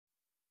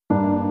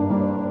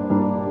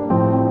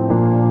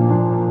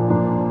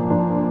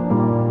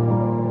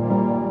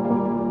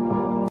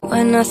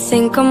When I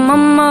think of my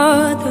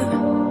mother,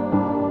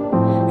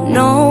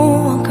 no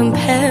one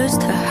compares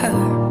to her.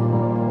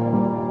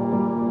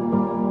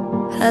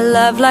 Her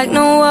love like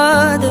no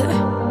other,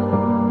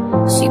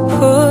 she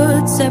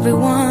puts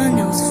everyone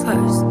else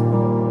first.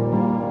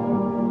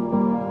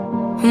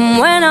 And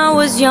when I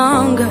was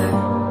younger,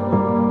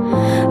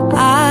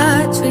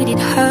 I treated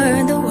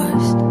her the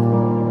worst.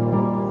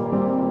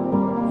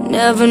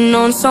 Never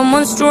known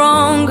someone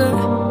stronger,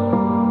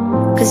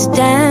 'cause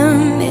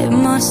damn, it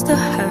must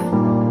have hurt.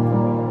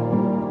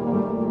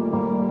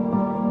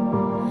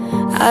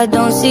 I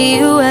don't see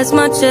you as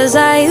much as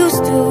I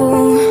used to,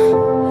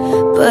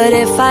 but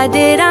if I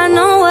did, I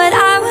know what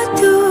I would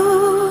do.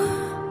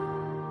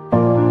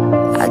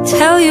 I'd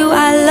tell you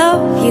I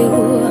love you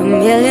a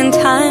million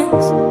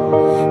times,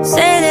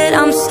 say that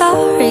I'm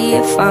sorry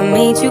if I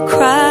made you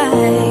cry.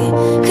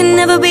 Could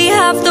never be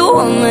half the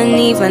woman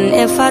even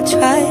if I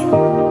tried,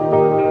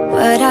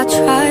 but I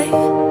try,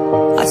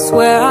 I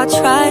swear I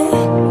try.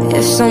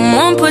 If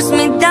someone puts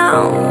me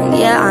down,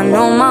 yeah, I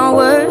know my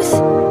worth.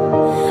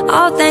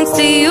 All thanks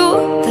to you,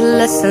 the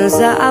lessons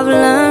that I've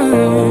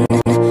learned.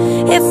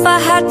 If I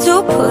had to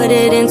put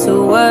it into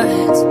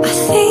words, I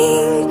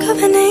think of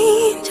an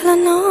angel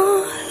and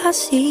all I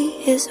see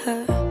is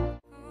her.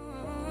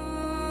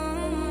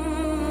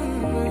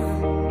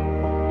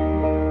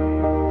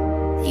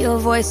 Your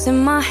voice in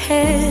my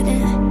head,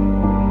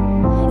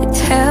 it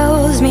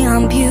tells me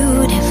I'm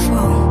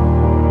beautiful.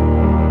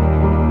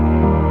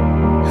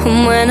 And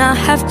when I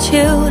have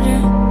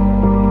children,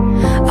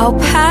 I'll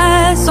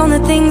pass on the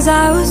things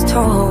I was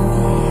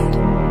told.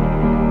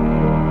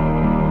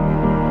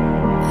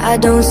 I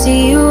don't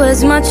see you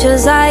as much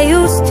as I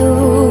used to,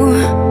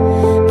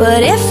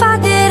 but if I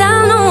did, I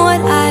know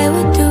what I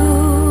would do.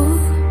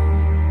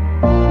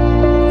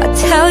 I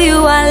tell you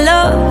I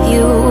love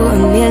you a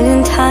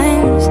million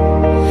times,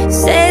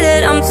 say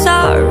that I'm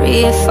sorry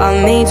if I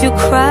made you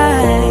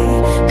cry.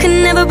 Could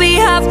never be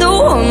half the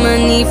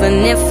woman even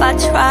if I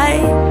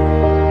tried,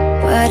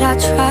 but I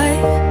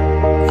tried,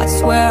 I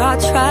swear I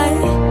try.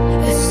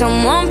 If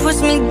someone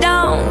puts me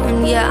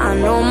down, yeah, I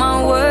know my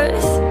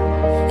worth.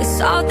 It's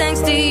all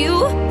thanks to you,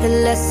 the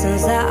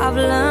lessons that I've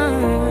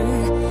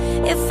learned.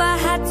 If I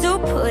had to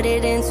put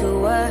it into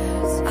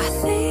words, I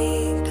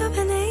think of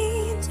an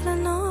angel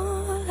and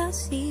all I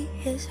see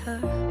is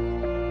her.